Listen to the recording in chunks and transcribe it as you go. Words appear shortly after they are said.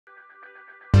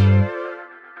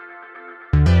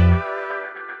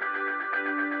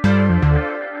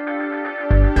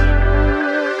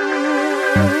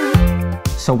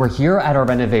So we're here at our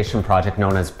renovation project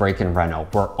known as Break and Reno.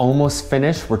 We're almost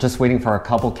finished. We're just waiting for a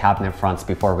couple cabinet fronts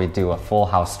before we do a full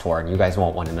house tour, and you guys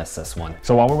won't want to miss this one.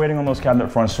 So while we're waiting on those cabinet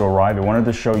fronts to arrive, I wanted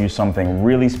to show you something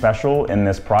really special in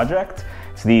this project.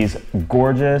 It's these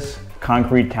gorgeous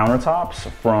concrete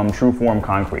countertops from Trueform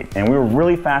Concrete. And we were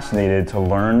really fascinated to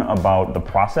learn about the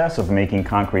process of making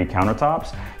concrete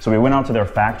countertops. So we went out to their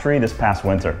factory this past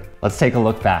winter. Let's take a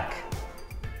look back.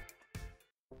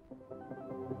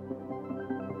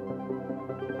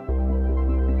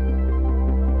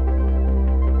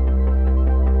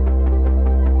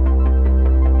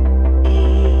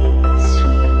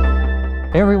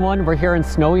 Hey everyone, we're here in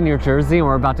snowy New Jersey and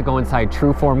we're about to go inside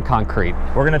Trueform Concrete.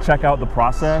 We're gonna check out the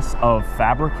process of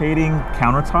fabricating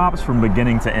countertops from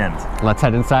beginning to end. Let's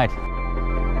head inside.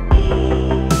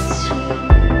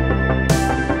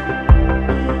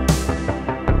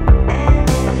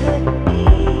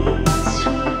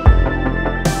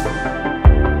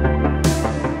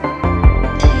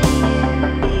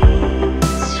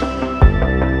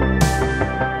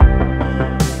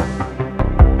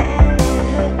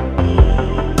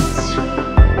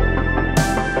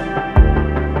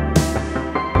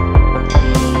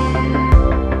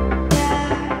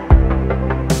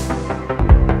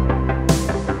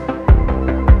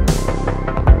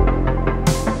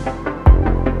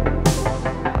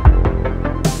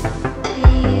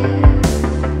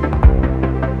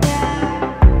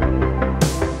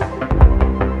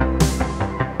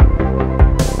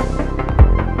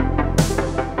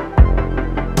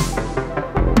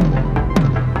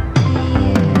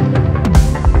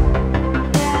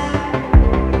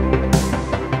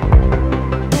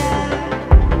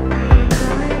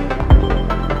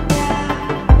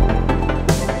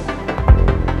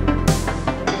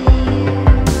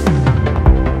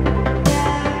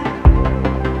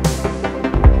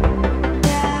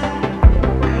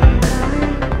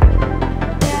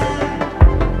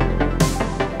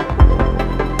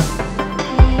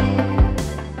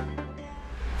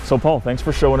 So Paul, thanks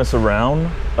for showing us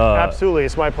around. Absolutely,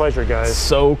 it's my pleasure, guys.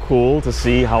 So cool to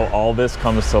see how all this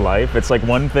comes to life. It's like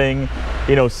one thing,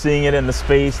 you know, seeing it in the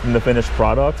space and the finished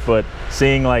product, but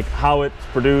seeing like how it's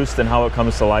produced and how it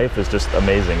comes to life is just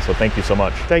amazing. So thank you so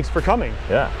much. Thanks for coming.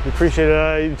 Yeah. We appreciate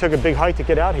it. You took a big hike to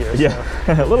get out here. Yeah,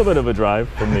 so. A little bit of a drive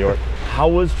from New York. How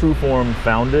was Trueform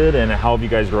founded and how have you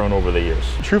guys grown over the years?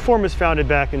 Trueform was founded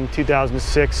back in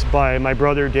 2006 by my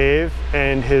brother Dave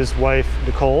and his wife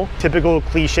Nicole. Typical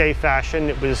cliche fashion,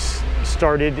 it was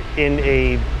started in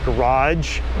a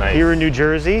garage here in New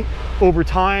Jersey. Over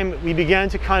time, we began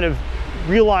to kind of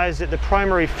realize that the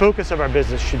primary focus of our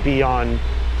business should be on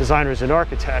designers and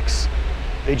architects.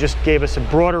 They just gave us a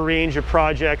broader range of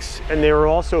projects, and there were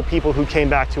also people who came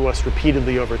back to us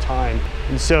repeatedly over time.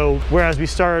 And so, whereas we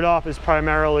started off as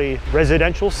primarily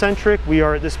residential centric, we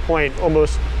are at this point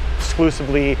almost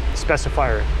exclusively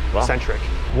specifier centric.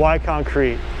 Why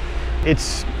concrete?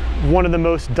 It's one of the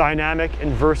most dynamic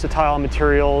and versatile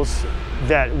materials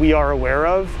that we are aware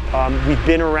of. We've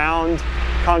been around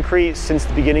concrete since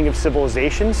the beginning of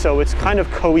civilization, so it's kind of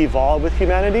co-evolved with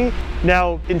humanity.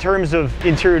 Now, in terms of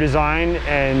interior design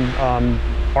and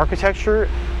architecture,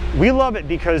 we love it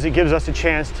because it gives us a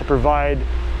chance to provide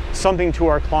something to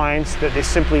our clients that they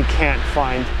simply can't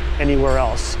find anywhere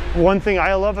else. One thing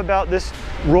I love about this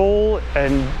role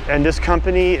and this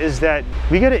company is that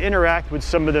we get to interact with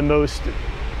some of the most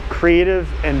creative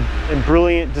and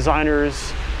brilliant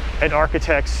designers and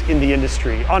architects in the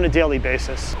industry on a daily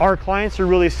basis. Our clients are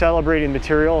really celebrating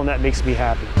material, and that makes me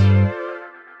happy.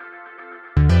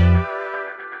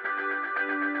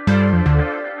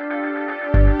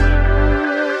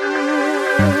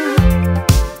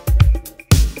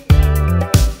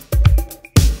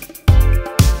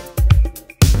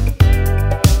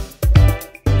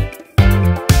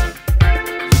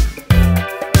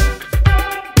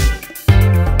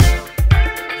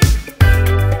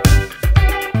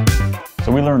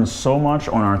 So we learned so much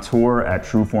on our tour at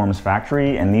Trueform's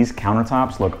factory, and these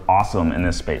countertops look awesome in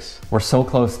this space. We're so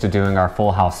close to doing our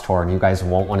full house tour and you guys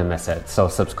won't want to miss it. So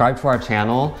subscribe to our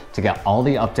channel to get all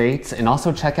the updates, and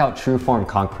also check out Trueform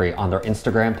Concrete on their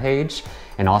Instagram page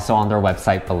and also on their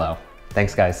website below.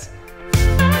 Thanks guys.